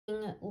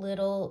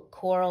little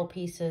coral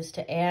pieces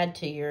to add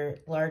to your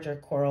larger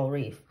coral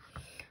reef.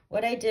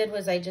 What I did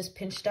was I just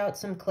pinched out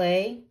some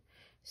clay,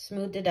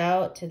 smoothed it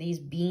out to these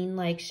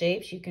bean-like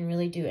shapes. You can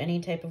really do any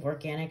type of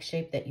organic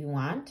shape that you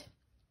want.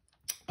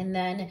 And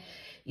then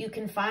you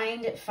can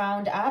find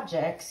found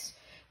objects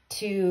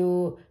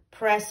to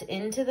press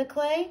into the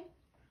clay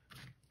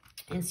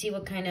and see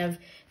what kind of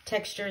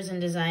textures and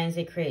designs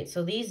they create.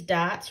 So these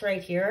dots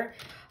right here,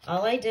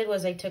 all I did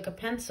was I took a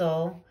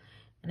pencil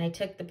and I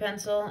took the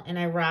pencil and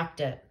I rocked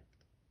it.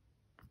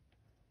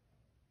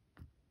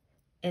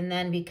 And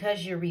then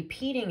because you're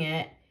repeating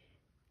it,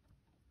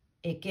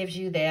 it gives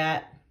you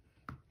that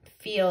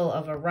feel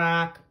of a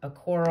rock, a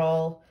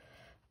coral,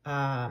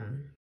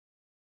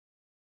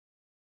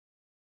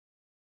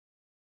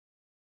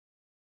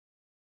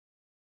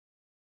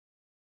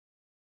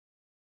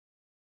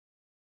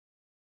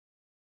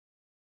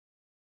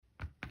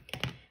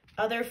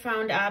 other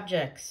found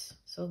objects.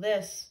 So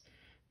this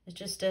is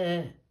just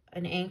an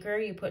anchor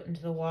you put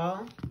into the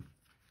wall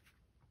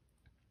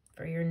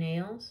for your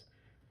nails.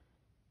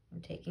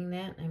 I'm taking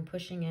that and I'm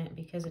pushing it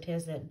because it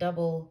has that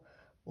double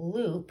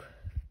loop.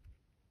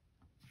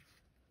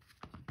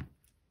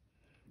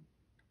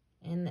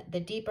 And the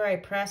deeper I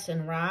press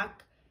and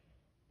rock,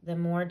 the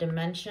more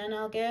dimension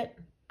I'll get.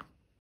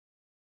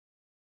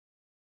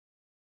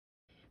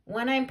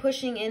 When I'm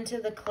pushing into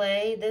the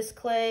clay, this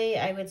clay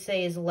I would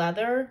say is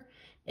leather.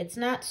 It's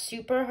not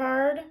super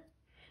hard,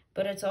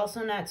 but it's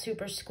also not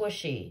super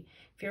squishy.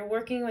 If you're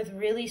working with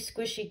really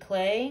squishy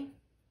clay,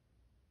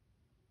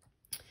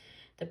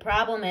 the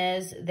problem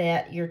is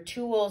that your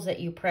tools that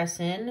you press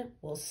in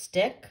will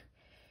stick.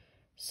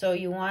 So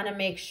you want to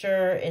make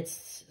sure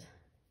it's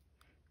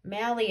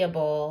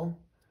malleable,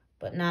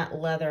 but not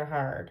leather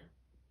hard.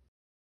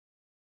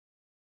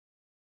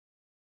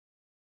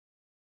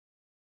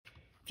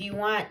 If you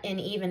want an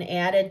even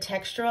added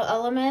textural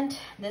element,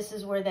 this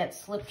is where that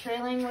slip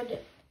trailing would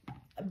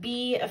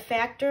be a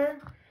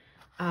factor.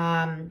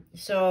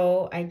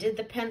 So I did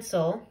the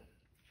pencil,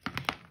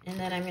 and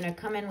then I'm going to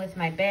come in with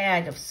my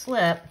bag of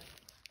slip.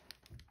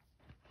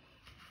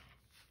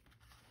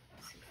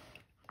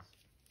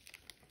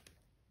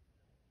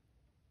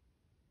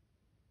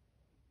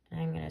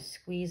 I'm going to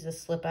squeeze the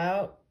slip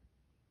out.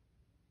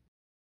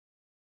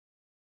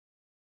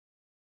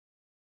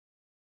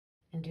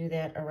 And do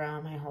that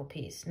around my whole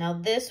piece. Now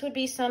this would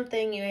be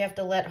something you have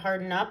to let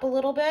harden up a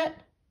little bit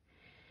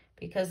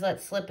because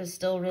that slip is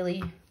still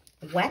really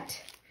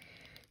wet.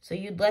 So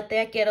you'd let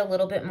that get a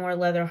little bit more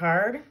leather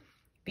hard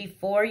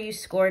before you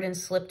scored and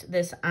slipped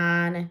this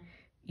on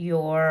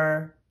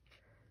your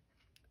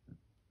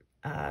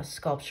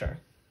sculpture.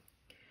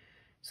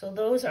 So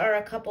those are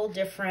a couple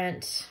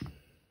different,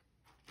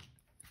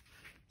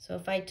 so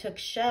if I took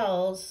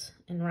shells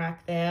and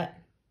rock that,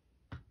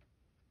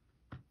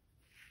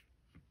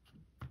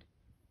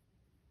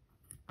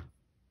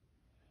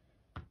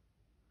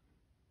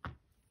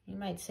 you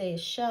might say a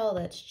shell,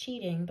 that's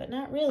cheating, but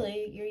not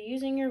really. You're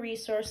using your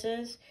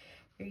resources,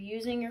 you're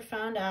using your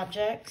found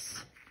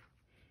objects,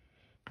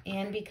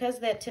 and because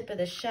that tip of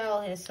the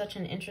shell has such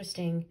an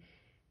interesting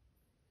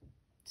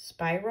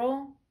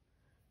spiral,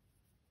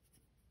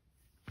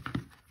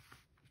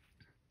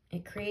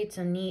 it creates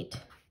a neat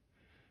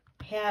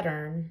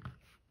pattern.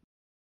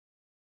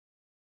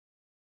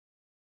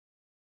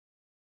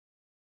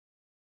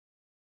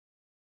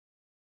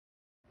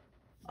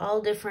 All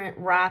different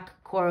rock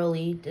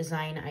corally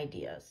design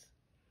ideas.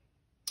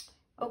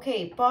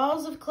 Okay,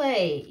 balls of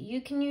clay.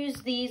 You can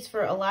use these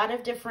for a lot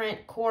of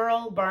different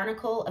coral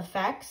barnacle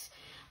effects.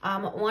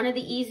 One of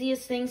the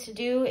easiest things to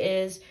do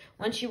is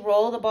once you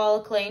roll the ball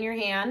of clay in your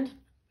hand,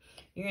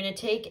 you're going to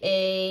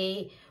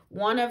take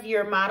one of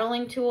your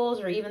modeling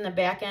tools or even the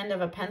back end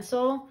of a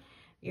pencil.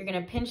 You're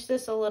going to pinch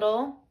this a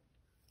little,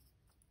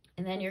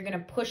 and then you're going to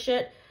push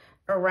it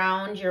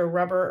around your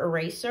rubber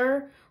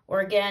eraser, or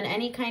again,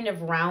 any kind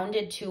of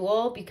rounded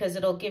tool, because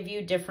it'll give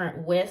you different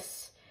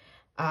widths.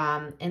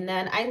 And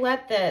then I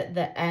let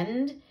the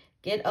end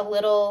get a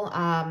little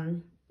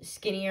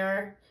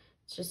skinnier.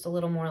 It's just a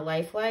little more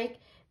lifelike.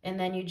 And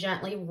then you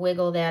gently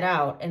wiggle that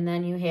out, and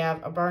then you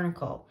have a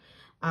barnacle.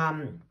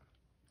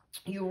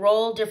 You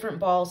roll different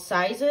ball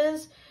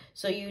sizes,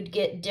 so you'd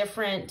get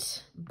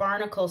different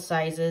barnacle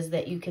sizes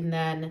that you can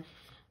then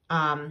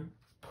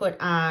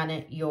put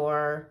on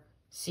your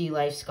sea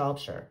life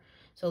sculpture.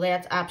 So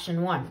that's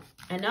option one.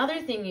 Another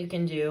thing you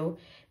can do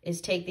is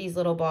take these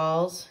little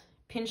balls,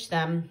 pinch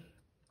them,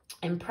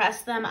 and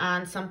press them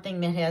on something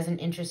that has an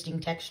interesting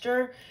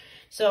texture.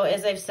 So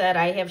as I've said,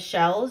 I have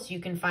shells. You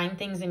can find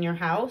things in your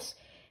house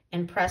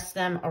and press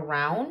them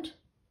around.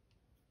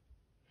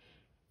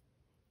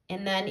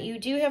 And then you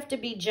do have to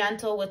be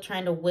gentle with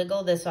trying to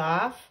wiggle this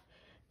off,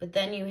 but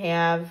then you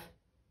have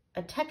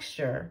a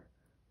texture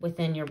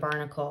within your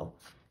barnacle.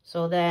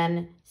 So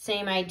then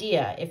same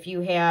idea. If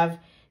you have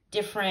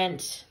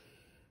different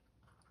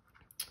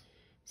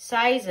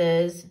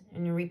sizes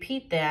and you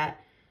repeat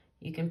that,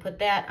 you can put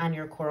that on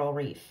your coral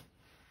reef.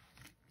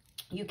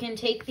 You can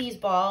take these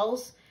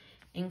balls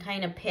and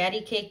kind of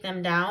patty cake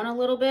them down a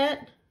little bit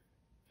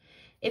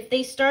If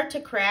they start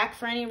to crack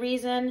for any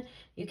reason,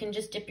 you can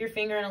just dip your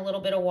finger in a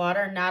little bit of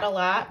water, not a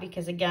lot,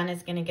 because again,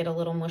 it's gonna get a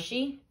little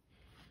mushy.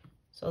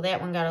 So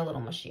that one got a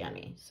little mushy on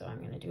me. So I'm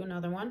gonna do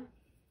another one.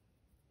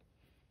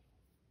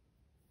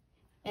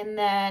 And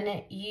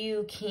then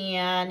you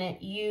can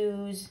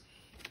use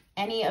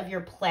any of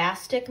your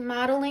plastic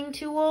modeling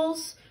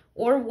tools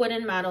or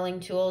wooden modeling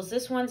tools.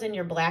 This one's in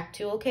your black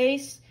tool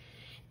case.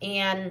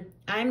 And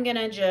I'm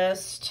gonna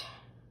just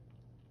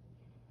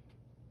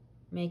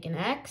make an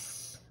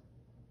X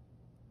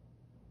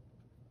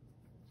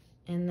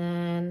and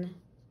then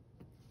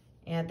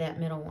add that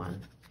middle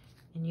one.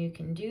 And you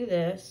can do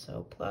this,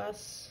 so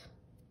plus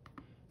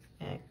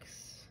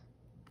X.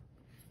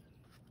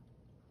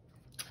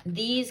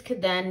 These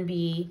could then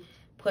be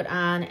put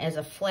on as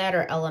a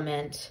flatter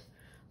element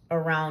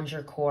around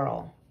your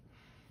coral.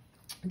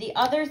 The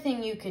other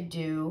thing you could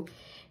do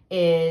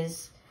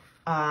is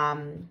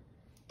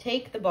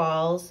take the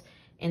balls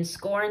and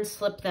score and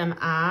slip them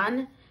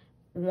on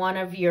one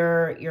of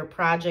your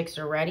projects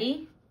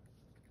already.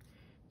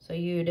 So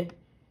you'd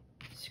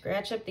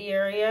scratch up the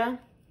area,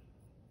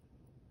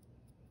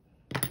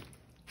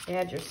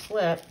 add your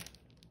slip,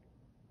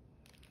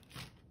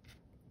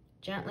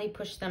 gently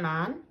push them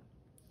on.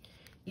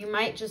 You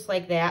might just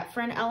like that for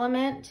an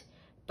element,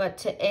 but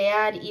to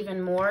add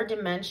even more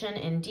dimension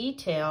and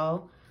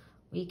detail,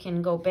 we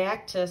can go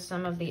back to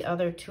some of the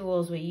other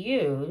tools we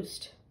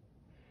used.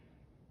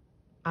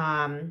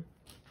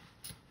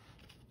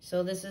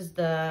 So this is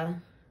the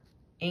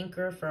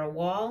anchor for a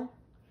wall.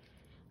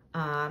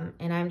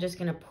 And I'm just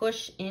gonna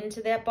push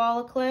into that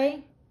ball of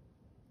clay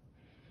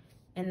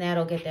and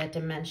that'll get that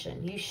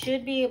dimension. You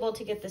should be able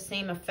to get the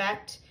same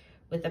effect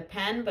with a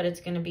pen, but it's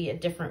gonna be a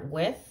different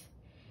width.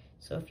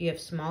 So if you have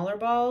smaller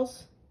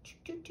balls,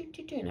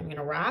 and I'm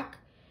gonna rock,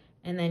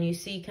 and then you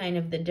see kind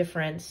of the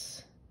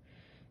difference.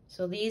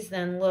 So these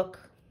then look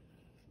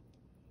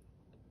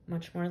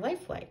much more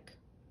lifelike.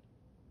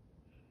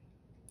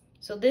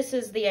 So this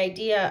is the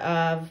idea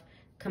of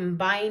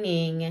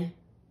combining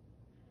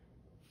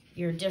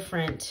your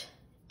different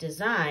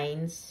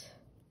designs.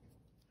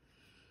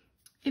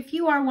 If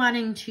you are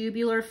wanting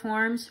tubular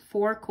forms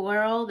for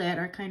coral that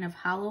are kind of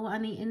hollow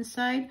on the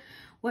inside,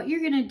 what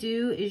you're gonna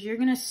do is you're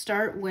gonna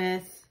start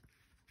with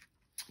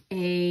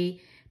a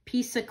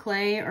piece of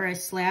clay or a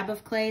slab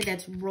of clay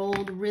that's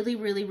rolled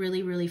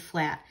really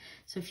flat.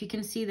 So if you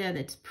can see that,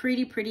 it's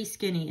pretty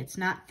skinny. It's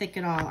not thick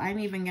at all. I'm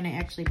even gonna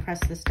actually press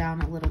this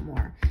down a little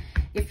more.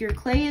 If your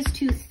clay is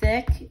too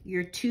thick,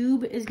 your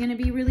tube is gonna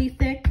be really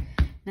thick,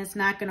 and it's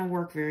not gonna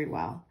work very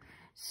well.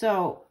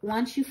 So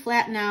once you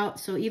flatten out,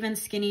 so even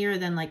skinnier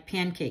than like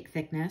pancake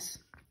thickness,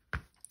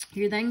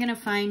 you're then gonna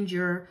find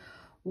your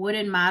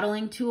wooden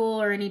modeling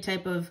tool or any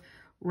type of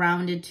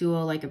rounded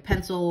tool, like a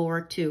pencil will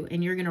work too,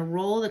 and you're gonna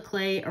roll the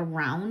clay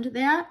around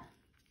that.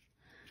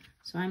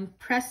 So I'm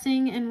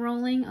pressing and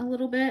rolling a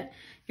little bit.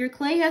 Your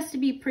clay has to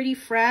be pretty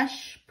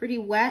fresh, pretty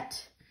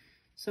wet,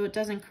 so it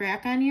doesn't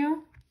crack on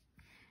you.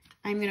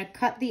 I'm gonna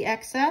cut the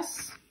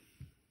excess.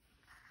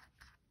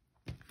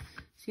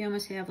 So you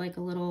almost have like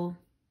a little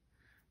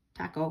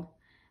taco.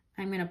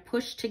 I'm gonna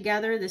push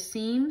together the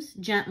seams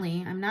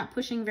gently. I'm not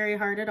pushing very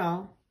hard at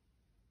all.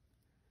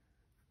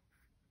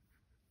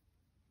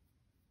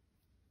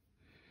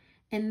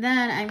 And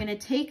then I'm gonna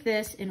take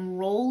this and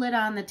roll it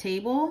on the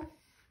table,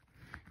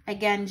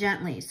 again,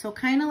 gently. So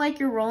kind of like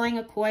you're rolling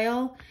a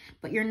coil,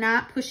 but you're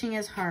not pushing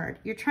as hard.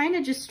 You're trying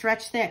to just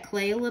stretch that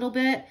clay a little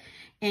bit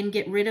and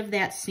get rid of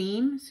that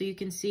seam. So you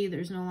can see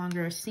there's no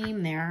longer a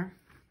seam there.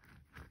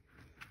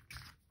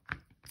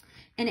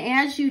 And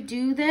as you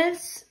do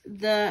this,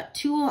 the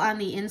tool on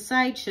the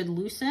inside should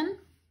loosen.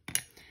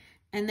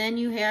 And then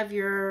you have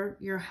your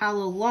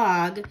hollow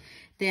log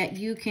that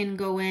you can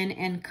go in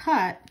and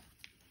cut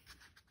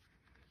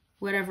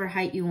whatever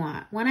height you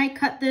want. When I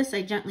cut this,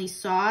 I gently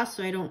saw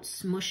so I don't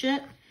smush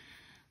it.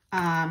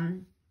 My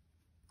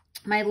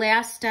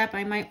last step,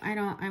 I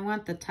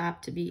want the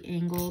top to be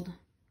angled.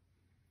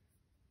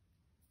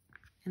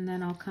 And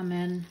then I'll come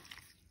in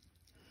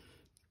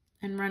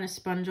and run a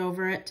sponge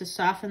over it to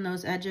soften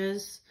those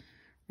edges.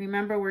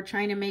 Remember, we're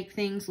trying to make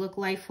things look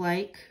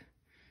lifelike.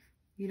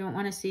 You don't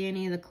want to see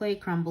any of the clay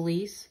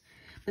crumblies.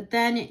 But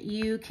then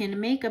you can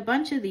make a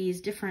bunch of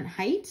these different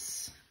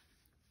heights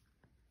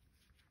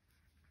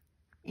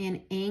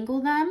and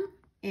angle them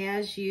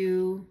as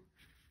you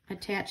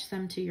attach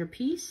them to your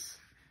piece,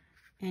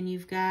 and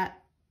you've got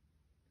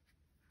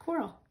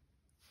coral.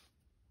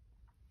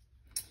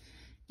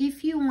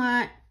 If you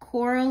want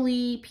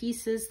corally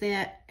pieces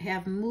that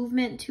have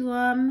movement to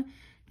them,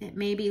 that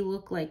maybe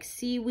look like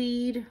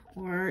seaweed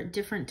or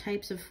different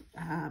types of,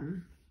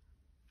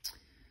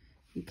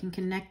 you can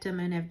connect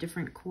them and have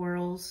different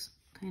corals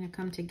kind of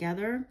come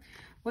together.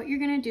 What you're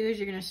gonna do is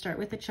you're gonna start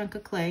with a chunk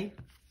of clay.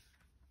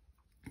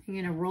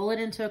 You're gonna roll it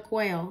into a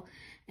coil,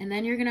 and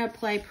then you're gonna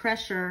apply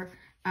pressure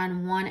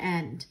on one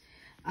end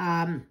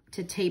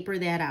to taper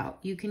that out.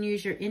 You can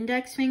use your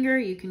index finger,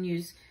 you can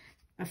use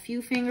a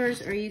few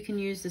fingers, or you can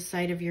use the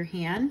side of your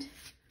hand.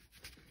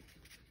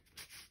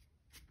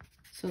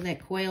 So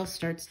that coil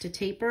starts to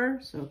taper,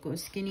 so it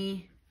goes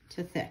skinny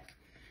to thick.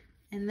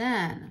 And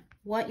then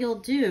what you'll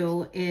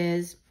do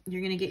is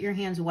you're gonna get your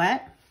hands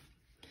wet.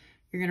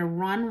 You're gonna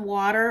run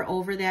water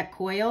over that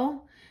coil,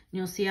 and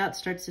you'll see how it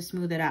starts to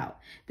smooth it out.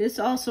 This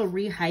also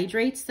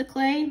rehydrates the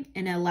clay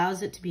and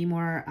allows it to be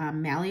more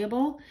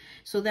malleable.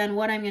 So then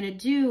what I'm gonna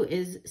do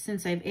is,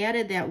 since I've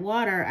added that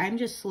water, I'm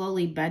just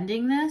slowly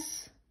bending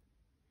this,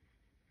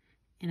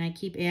 and I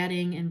keep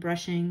adding and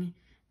brushing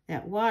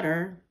that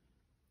water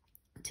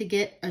to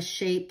get a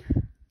shape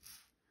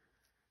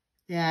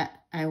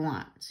that I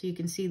want. So you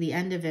can see the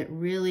end of it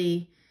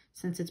really,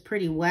 since it's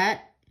pretty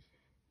wet,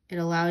 it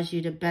allows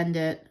you to bend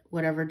it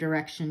whatever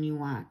direction you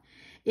want.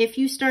 If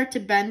you start to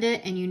bend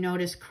it and you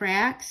notice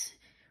cracks,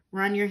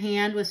 run your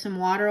hand with some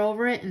water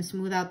over it and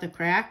smooth out the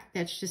crack.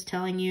 That's just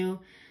telling you,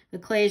 the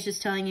clay is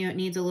just telling you it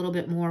needs a little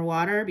bit more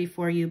water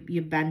before you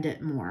bend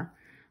it more.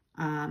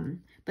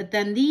 But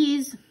then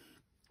these,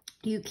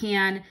 you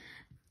can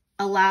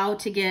allow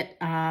to get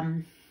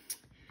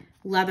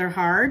leather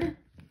hard.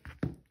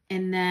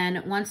 And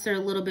then once they're a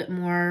little bit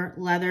more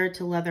leather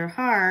to leather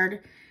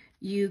hard,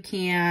 you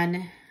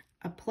can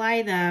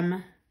apply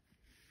them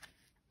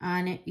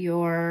on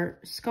your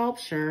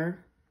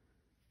sculpture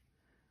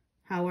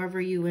however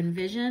you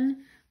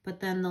envision, but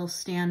then they'll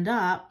stand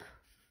up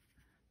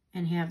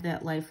and have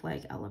that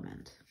lifelike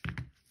element.